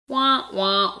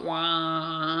wah,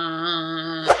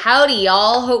 wah. Howdy,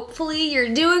 y'all. Hopefully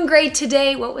you're doing great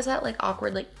today. What was that, like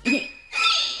awkward, like?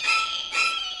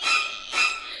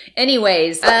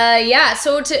 Anyways, yeah,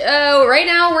 so right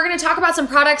now we're gonna talk about some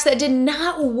products that did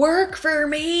not work for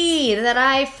me, that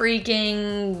I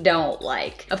freaking don't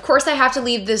like. Of course, I have to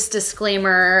leave this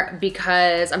disclaimer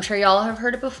because I'm sure y'all have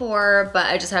heard it before, but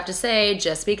I just have to say,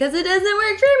 just because it doesn't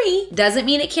work for me, doesn't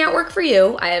mean it can't work for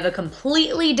you. I have a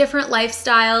completely different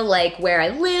lifestyle, like where I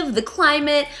live, the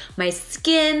climate, my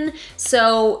skin,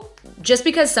 so just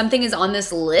because something is on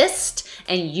this list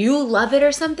and you love it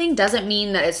or something doesn't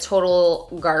mean that it's total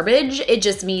garbage. It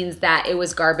just means that it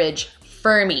was garbage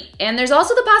for me. And there's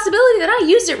also the possibility that I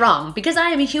used it wrong because I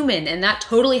am a human and that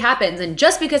totally happens. And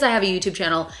just because I have a YouTube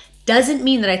channel doesn't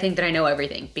mean that I think that I know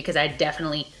everything, because I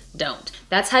definitely don't.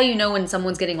 That's how you know when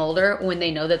someone's getting older, when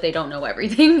they know that they don't know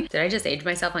everything. Did I just age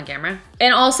myself on camera?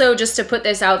 And also, just to put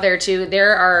this out there too,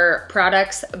 there are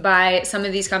products by some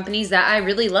of these companies that I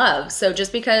really love. So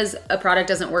just because a product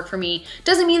doesn't work for me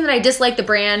doesn't mean that I dislike the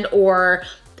brand or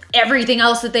everything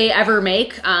else that they ever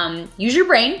make. Use your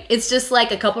brain. It's just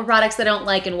like a couple of products that I don't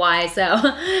like and why. So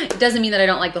it doesn't mean that I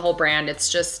don't like the whole brand. It's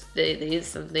just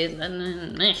these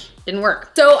didn't work.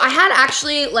 So I had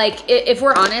actually, like, if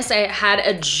we're honest, I had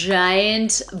a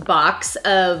giant box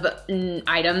of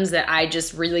items that I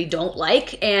just really don't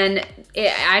like. And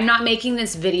I'm not making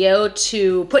this video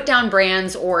to put down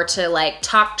brands or to like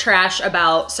talk trash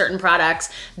about certain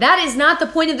products. That is not the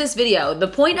point of this video. The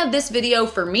point of this video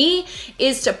for me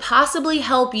is to possibly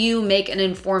help you make an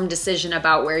informed decision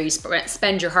about where you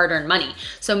spend your hard-earned money.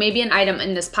 So maybe an item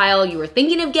in this pile you were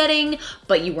thinking of getting,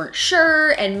 but you weren't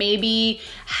sure, and maybe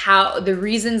how the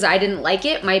reasons I didn't like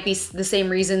it might be the same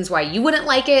reasons why you wouldn't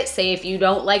like it. Say if you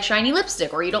don't like shiny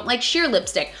lipstick or you don't like sheer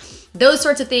lipstick. Those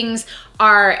sorts of things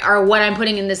are what I'm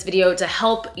putting in this video to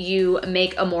help you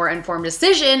make a more informed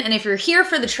decision. And if you're here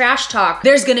for the trash talk,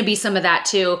 there's gonna be some of that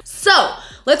too. So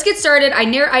let's get started.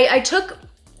 I took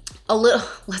a little,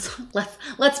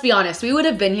 let's be honest, we would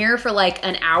have been here for like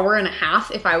an hour and a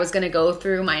half if I was gonna go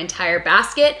through my entire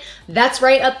basket. That's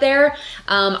right up there.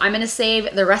 I'm gonna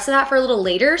save the rest of that for a little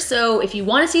later. So if you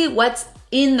wanna see what's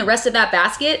in the rest of that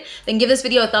basket, then give this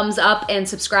video a thumbs up and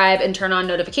subscribe and turn on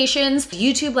notifications.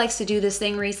 YouTube likes to do this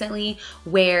thing recently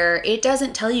where it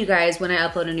doesn't tell you guys when I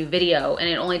upload a new video, and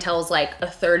it only tells like a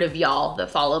third of y'all that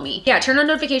follow me. Yeah, turn on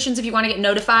notifications if you wanna get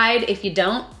notified. If you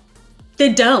don't,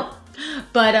 then don't.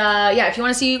 But yeah, if you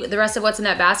wanna see the rest of what's in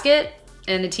that basket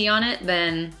and the tea on it,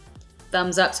 then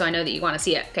thumbs up so I know that you wanna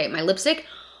see it. Okay, my lipstick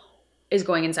is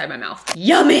going inside my mouth.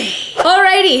 Yummy!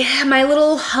 Alrighty, my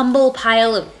little humble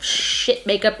pile of shit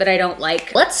makeup that I don't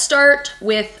like. Let's start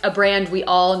with a brand we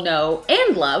all know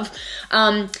and love.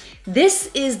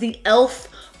 This is the e.l.f.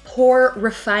 Pore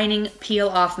Refining Peel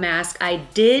Off Mask. I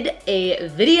did a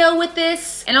video with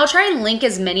this, and I'll try and link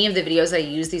as many of the videos I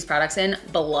use these products in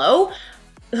below.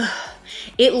 Ugh.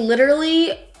 It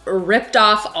literally ripped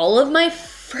off all of my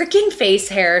freaking face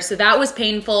hair, so that was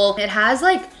painful. It has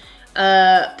like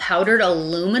powdered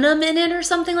aluminum in it or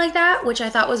something like that, which I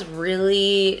thought was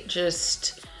really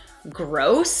just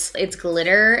gross. It's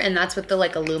glitter, and that's what the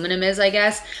like aluminum is, I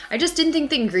guess. I just didn't think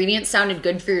the ingredients sounded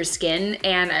good for your skin,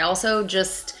 and I also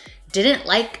just didn't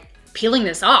like peeling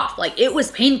this off. Like, it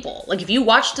was painful. Like, if you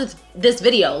watched this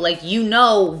video, like, you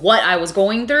know what I was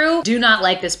going through. Do not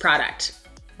like this product.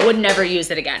 Would never use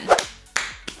it again.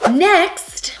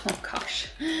 Next, oh gosh,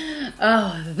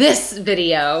 oh, this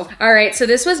video. All right, so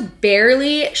this was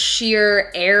Barely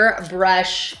Sheer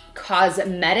Airbrush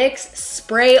Cosmetics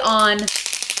Spray On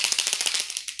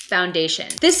Foundation.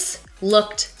 This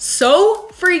looked so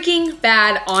freaking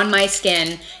bad on my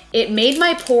skin. It made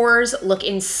my pores look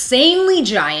insanely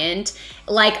giant.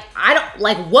 Like,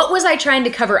 what was I trying to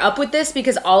cover up with this?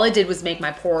 Because all it did was make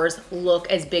my pores look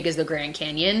as big as the Grand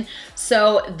Canyon.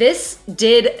 So this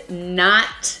did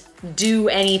not do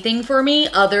anything for me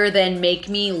other than make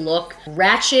me look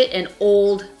ratchet and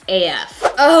old AF.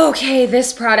 Okay,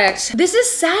 this product. This is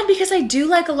sad because I do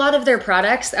like a lot of their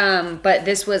products, but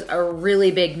this was a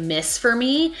really big miss for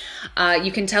me.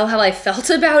 You can tell how I felt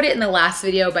about it in the last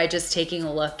video by just taking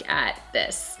a look at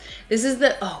this. This is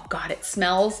the, oh God, it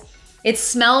smells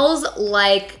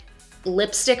like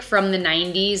lipstick from the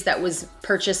 90s that was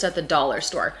purchased at the dollar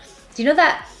store. Do you know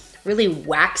that really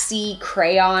waxy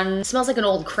crayon? It smells like an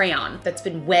old crayon that's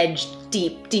been wedged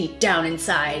deep down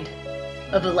inside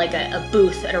of a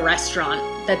booth at a restaurant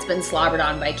that's been slobbered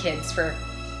on by kids for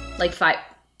like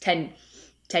 10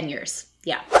 years.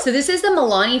 Yeah. So this is the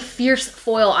Milani Fierce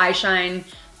Foil Eyeshine.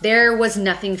 There was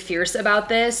nothing fierce about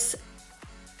this.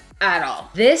 at all.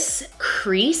 This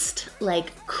creased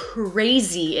like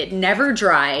crazy. It never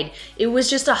dried. It was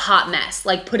just a hot mess.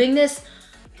 Like putting this,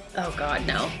 oh God,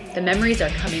 no. The memories are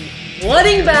coming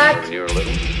flooding back.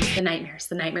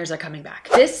 The nightmares are coming back.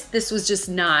 This was just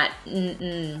not,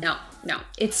 no.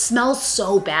 It smells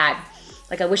so bad.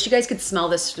 Like I wish you guys could smell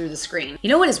this through the screen. You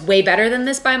know what is way better than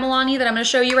this by Milani that I'm gonna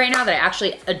show you right now that I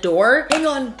actually adore? Hang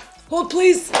on, hold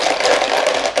please.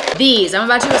 These, I'm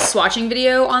about to do a swatching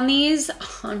video on these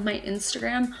on my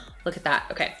Instagram. Look at that,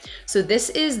 okay. So this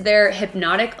is their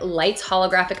Hypnotic Lights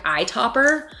Holographic Eye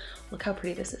Topper. Look how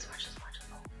pretty this is, watch this, watch this.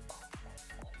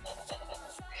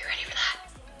 Are you ready for that?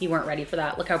 You weren't ready for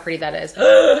that, look how pretty that is.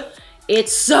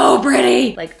 It's so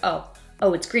pretty. Like, oh,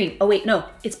 it's green. Oh wait, no,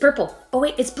 it's purple. Oh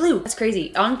wait, it's blue. That's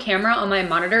crazy. On camera, on my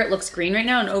monitor, it looks green right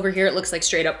now, and over here it looks like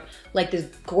straight up, like this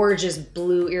gorgeous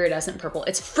blue iridescent purple.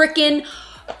 It's freaking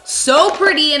so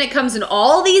pretty, and it comes in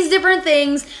all these different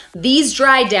things. These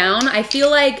dry down. I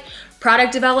feel like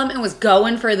product development was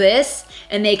going for this,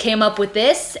 and they came up with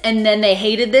this, and then they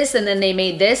hated this, and then they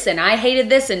made this, and I hated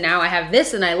this, and now I have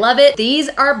this, and I love it. These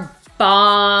are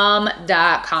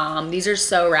bomb.com. These are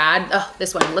so rad. Oh,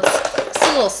 this one, let's do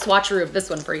a little swatcheroo of this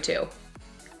one for you too.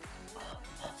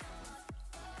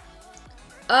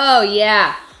 Oh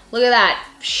yeah, look at that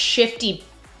shifty,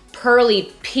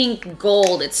 pearly pink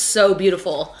gold. It's so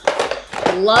beautiful.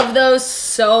 Love those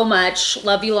so much.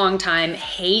 Love you long time.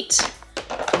 Hate.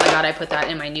 Oh my God, I put that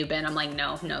in my new bin. I'm like,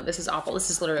 no, this is awful. This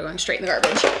is literally going straight in the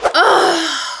garbage.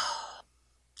 Oh.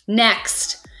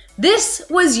 Next. This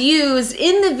was used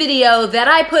in the video that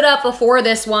I put up before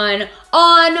this one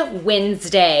on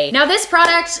Wednesday. Now this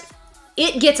product,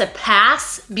 it gets a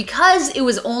pass because it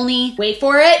was only, wait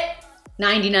for it,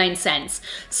 99 cents.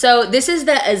 So this is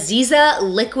the Aziza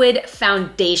Liquid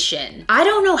Foundation. I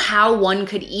don't know how one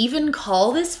could even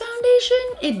call this foundation.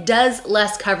 It does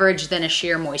less coverage than a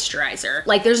sheer moisturizer.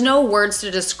 Like there's no words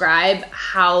to describe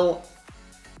how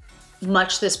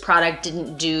much this product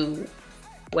didn't do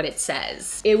what it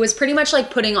says. It was pretty much like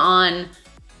putting on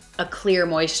a clear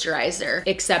moisturizer,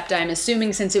 except I'm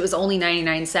assuming since it was only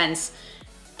 99 cents,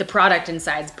 the product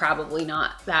inside's probably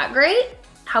not that great.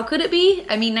 How could it be?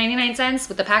 I mean, 99 cents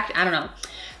with the pack, I don't know.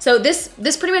 So this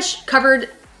pretty much covered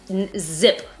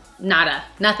zip, nada,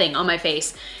 nothing on my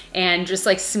face, and just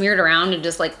like smeared around and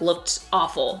just like looked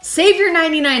awful. Save your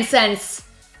 99 cents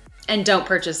and don't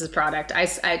purchase this product. I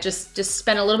just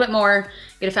spend a little bit more,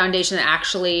 get a foundation that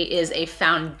actually is a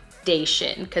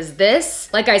foundation. Cause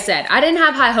this, like I said, I didn't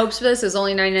have high hopes for this. It was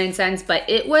only 99 cents, but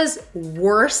it was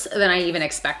worse than I even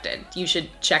expected. You should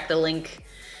check the link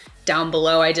down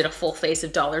below. I did a full face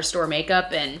of dollar store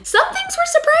makeup and some things were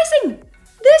surprising.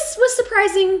 This was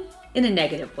surprising in a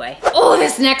negative way. Oh,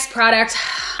 this next product,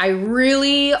 I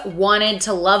really wanted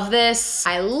to love this.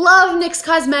 I love NYX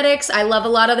Cosmetics. I love a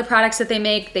lot of the products that they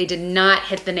make. They did not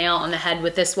hit the nail on the head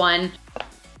with this one.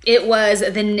 It was I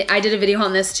did a video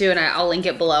on this too, and I'll link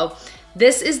it below.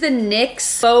 This is the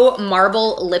NYX Faux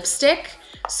Marble Lipstick.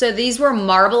 So these were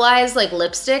marbleized like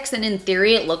lipsticks, and in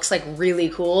theory, it looks like really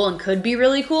cool and could be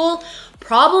really cool.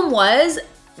 Problem was,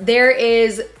 there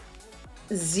is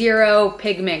zero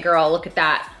pigment, girl. Look at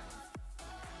that.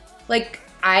 Like,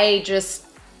 I don't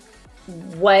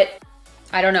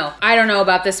know. I don't know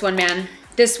about this one, man.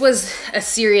 This was a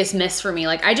serious miss for me.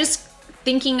 Like, I just,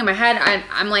 thinking in my head,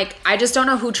 I'm like, I just don't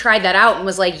know who tried that out and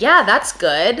was like, yeah, that's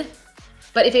good.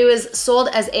 But if it was sold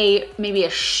as maybe a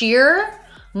sheer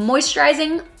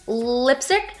moisturizing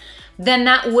lipstick, then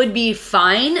that would be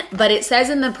fine. But it says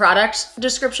in the product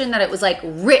description that it was like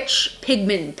rich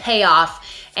pigment payoff,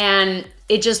 and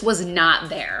it just was not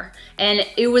there. And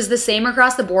it was the same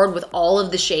across the board with all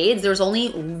of the shades. There was only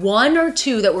one or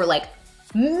two that were like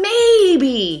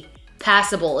maybe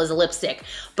passable as a lipstick,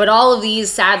 but all of these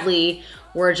sadly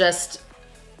were just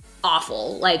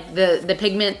awful. Like the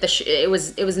pigment, it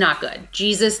was not good.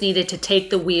 Jesus needed to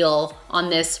take the wheel on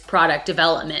this product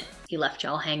development. He left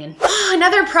y'all hanging.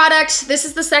 Another product. This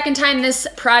is the second time this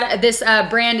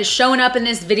brand is showing up in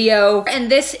this video, and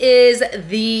this is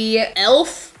the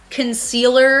e.l.f.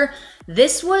 concealer.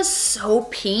 This was so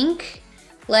pink.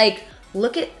 Like,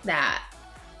 look at that.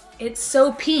 It's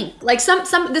so pink. Like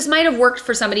this might have worked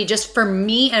for somebody. Just for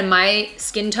me and my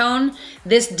skin tone,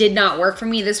 this did not work for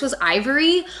me. This was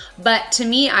ivory, but to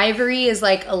me, ivory is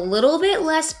like a little bit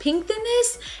less pink than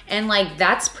this. And like,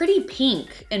 that's pretty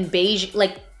pink and beige,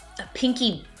 like a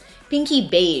pinky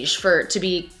beige to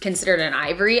be considered an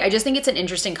ivory. I just think it's an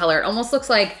interesting color. It almost looks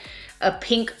like a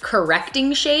pink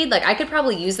correcting shade. Like I could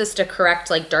probably use this to correct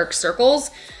like dark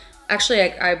circles.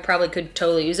 Actually, I probably could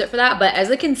totally use it for that. But as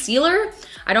a concealer,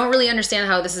 I don't really understand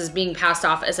how this is being passed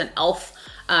off as an e.l.f.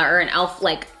 or an e.l.f.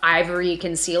 like ivory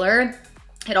concealer.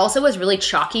 It also was really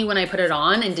chalky when I put it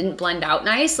on and didn't blend out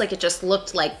nice. Like it just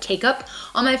looked like cake-up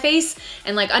on my face.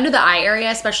 And like under the eye area,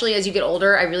 especially as you get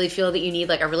older, I really feel that you need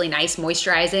like a really nice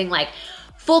moisturizing, like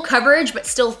full coverage, but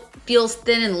still feels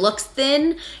thin and looks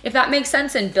thin, if that makes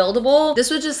sense, and buildable.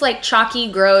 This was just like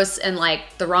chalky, gross, and like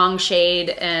the wrong shade,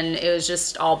 and it was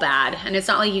just all bad. And it's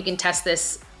not like you can test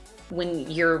this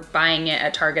when you're buying it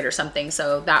at Target or something.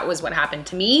 So that was what happened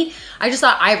to me. I just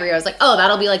thought ivory. I was like, oh,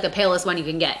 that'll be like the palest one you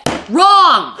can get.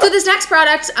 Wrong! So this next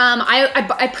product,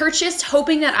 I purchased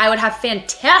hoping that I would have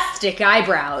fantastic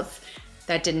eyebrows.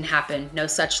 That didn't happen, no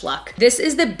such luck. This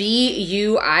is the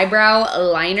BU Eyebrow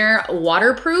Liner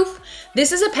Waterproof.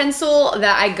 This is a pencil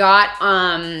that I got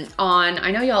on,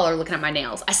 I know y'all are looking at my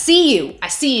nails. I see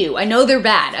you, I know they're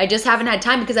bad. I just haven't had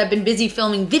time because I've been busy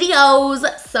filming videos,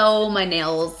 so my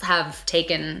nails have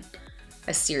taken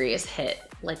a serious hit.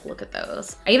 Like, look at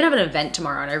those. I even have an event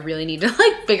tomorrow and I really need to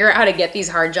like figure out how to get these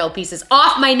hard gel pieces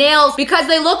off my nails because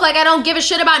they look like I don't give a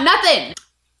shit about nothing.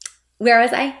 Where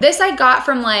was I? This I got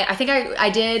from like, I think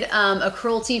I did a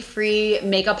cruelty-free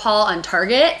makeup haul on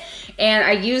Target, and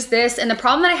I used this, and the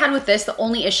problem that I had with this, the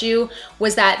only issue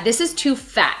was that this is too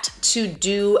fat to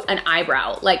do an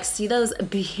eyebrow. Like, see those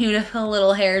beautiful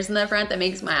little hairs in the front that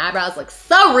makes my eyebrows look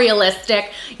so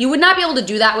realistic? You would not be able to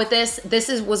do that with this. This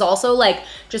was also like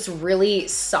just really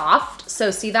soft.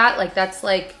 So see that? Like that's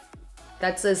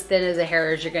as thin as a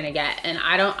hair as you're gonna get. And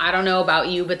I don't know about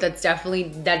you, but that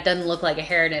doesn't look like a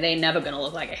hair, and it ain't never gonna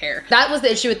look like a hair. That was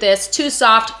the issue with this. Too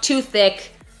soft, too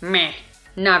thick, meh.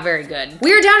 Not very good.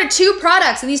 We are down to 2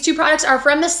 products, and these 2 products are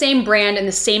from the same brand and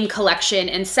the same collection,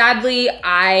 and sadly,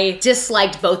 I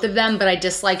disliked both of them, but I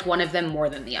disliked one of them more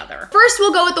than the other. First,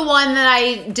 we'll go with the one that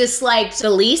I disliked the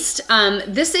least.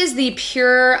 This is the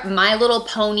Pure My Little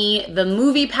Pony, the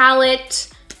movie palette.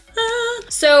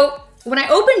 So, when I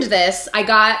opened this, I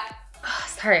got,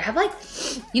 sorry, I have like,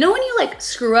 you know when you like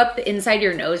screw up the inside of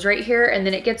your nose right here and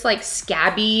then it gets like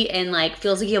scabby and like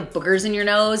feels like you have boogers in your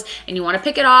nose and you want to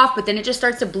pick it off, but then it just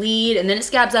starts to bleed and then it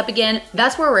scabs up again.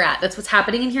 That's where we're at. That's what's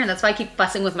happening in here, and that's why I keep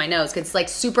fussing with my nose because it's like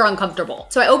super uncomfortable.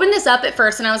 So I opened this up at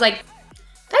first and I was like,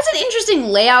 that's an interesting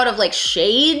layout of like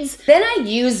shades. Then I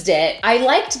used it. I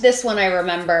liked this one, I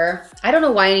remember. I don't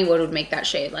know why anyone would make that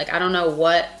shade. Like, I don't know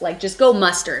what, like just go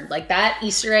mustard. Like that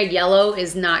Easter egg yellow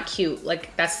is not cute.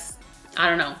 Like that's, I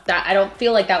don't know. I don't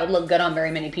feel like that would look good on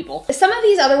very many people. Some of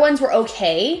these other ones were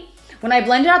okay. When I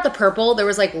blended out the purple, there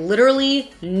was like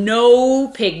literally no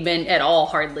pigment at all,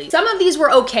 hardly. Some of these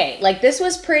were okay. Like this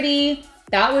was pretty,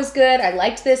 that was good. I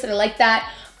liked this and I liked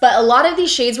that. But a lot of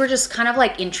these shades were just kind of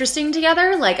like interesting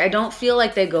together. Like I don't feel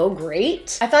like they go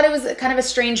great. I thought it was kind of a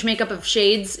strange makeup of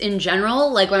shades in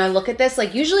general. Like when I look at this,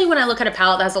 like usually when I look at a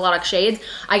palette that has a lot of shades,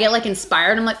 I get like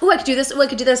inspired. I'm like, oh, I could do this, oh, I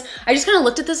could do this. I just kind of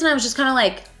looked at this and I was just kind of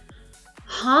like,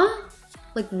 huh?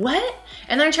 Like what?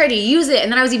 And then I tried to use it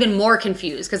and then I was even more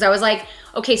confused because I was like,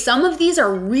 okay, some of these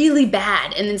are really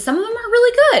bad and then some of them are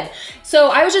really good. So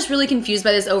I was just really confused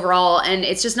by this overall, and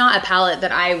it's just not a palette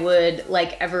that I would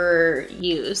like ever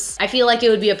use. I feel like it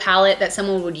would be a palette that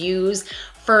someone would use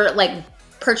for like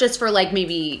purchase for like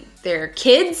maybe their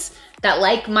kids that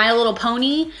like My Little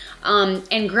Pony.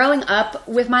 And growing up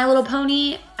with My Little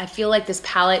Pony, I feel like this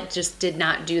palette just did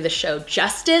not do the show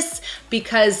justice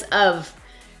because of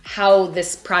how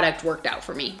this product worked out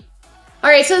for me. All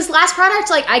right, so this last product,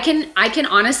 like I can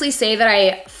honestly say that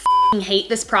I hate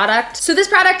this product. So this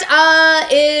product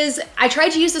I tried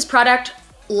to use this product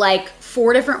like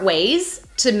 4 different ways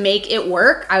to make it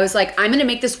work. I was like, I'm gonna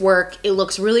make this work. It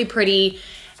looks really pretty,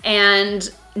 and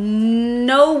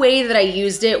no way that I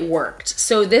used it worked.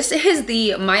 So this is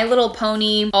the My Little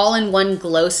Pony all-in-one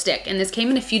glow stick, and this came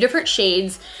in a few different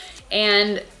shades,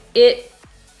 and it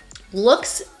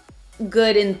looks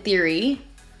good in theory.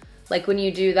 Like when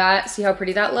you do that, see how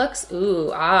pretty that looks?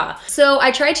 Ooh, ah. So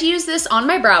I tried to use this on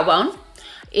my brow bone.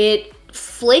 It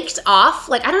flaked off.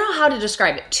 Like, I don't know how to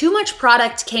describe it. Too much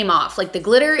product came off. Like the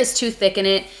glitter is too thick in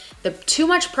it. Too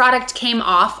much product came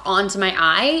off onto my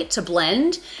eye to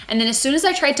blend. And then as soon as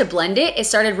I tried to blend it, it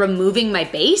started removing my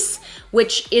base,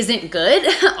 which isn't good,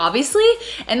 obviously.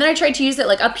 And then I tried to use it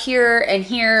like up here and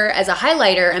here as a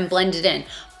highlighter and blend it in.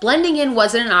 Blending in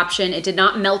wasn't an option. It did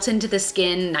not melt into the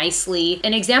skin nicely.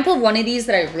 An example of one of these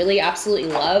that I really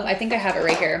absolutely love, I think I have it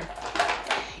right here,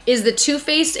 is the Too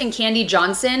Faced and Candy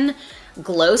Johnson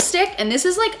glow stick. And this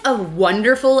is like a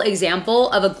wonderful example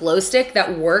of a glow stick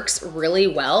that works really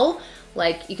well.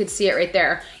 Like you could see it right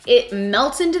there. It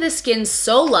melts into the skin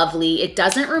so lovely. It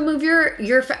doesn't remove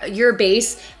your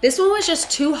base. This one was just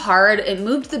too hard. It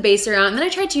moved the base around. And then I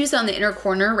tried to use it on the inner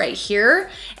corner right here,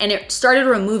 and it started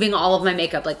removing all of my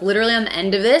makeup. Like literally on the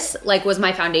end of this, like was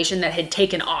my foundation that had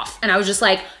taken off. And I was just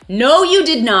like, no, you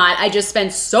did not. I just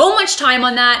spent so much time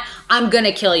on that. I'm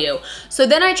gonna kill you. So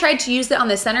then I tried to use it on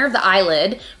the center of the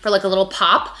eyelid for like a little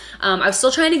pop. I was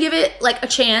still trying to give it like a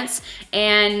chance,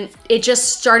 and it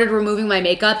just started removing my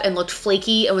makeup and looked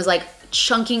flaky and was like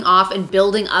chunking off and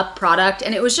building up product,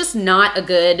 and it was just not a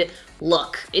good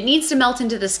look. It needs to melt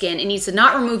into the skin. It needs to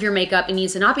not remove your makeup. It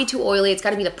needs to not be too oily. It's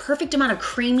gotta be the perfect amount of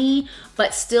creamy,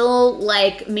 but still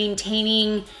like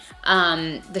maintaining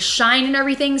the shine and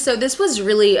everything. So this was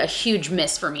really a huge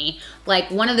miss for me.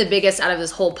 Like one of the biggest out of this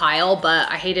whole pile, but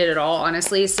I hated it all,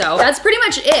 honestly. So that's pretty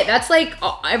much it. That's like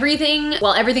everything,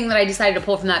 well, everything that I decided to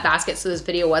pull from that basket, so this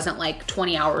video wasn't like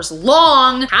 20 hours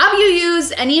long. Have you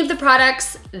used any of the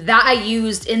products that I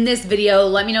used in this video?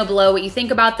 Let me know below what you think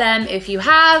about them. If you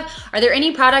have, are there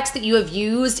any products that you have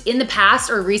used in the past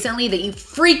or recently that you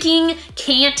freaking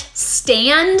can't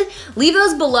stand? Leave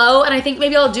those below, and I think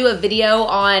maybe I'll do a video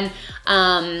on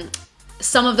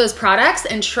some of those products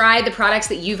and try the products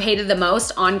that you've hated the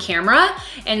most on camera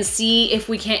and see if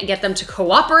we can't get them to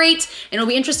cooperate. And it'll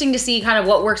be interesting to see kind of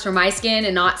what works for my skin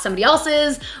and not somebody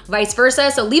else's, vice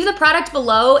versa. So leave the product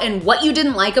below and what you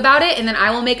didn't like about it, and then I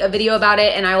will make a video about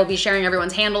it, and I will be sharing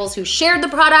everyone's handles who shared the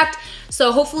product.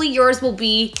 So hopefully yours will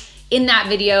be in that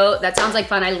video. That sounds like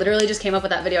fun. I literally just came up with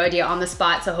that video idea on the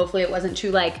spot, so hopefully it wasn't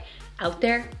too like out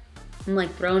there. I'm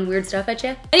like throwing weird stuff at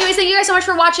you. Anyways, thank you guys so much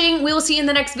for watching. We will see you in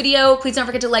the next video. Please don't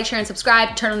forget to like, share, and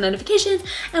subscribe, turn on notifications,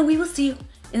 and we will see you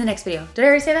in the next video. Did I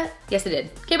already say that? Yes, I did.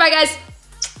 Okay, bye guys.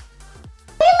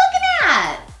 What are you looking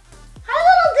at? Hi,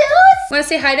 little dudes. Wanna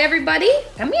say hi to everybody?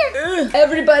 Come here.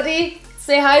 Everybody,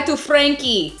 say hi to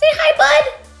Frankie. Say hi,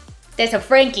 bud. There's a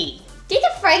Frankie. There's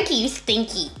a Frankie, you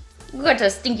stinky. You got a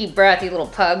stinky breath, you little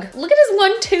pug. Look at his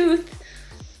one tooth.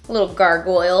 Little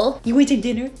gargoyle. You want some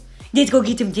dinner? Let's go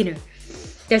get some dinner.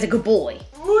 There's a good boy.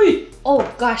 Oi. Oh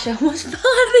gosh, I almost fell out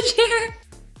of the chair.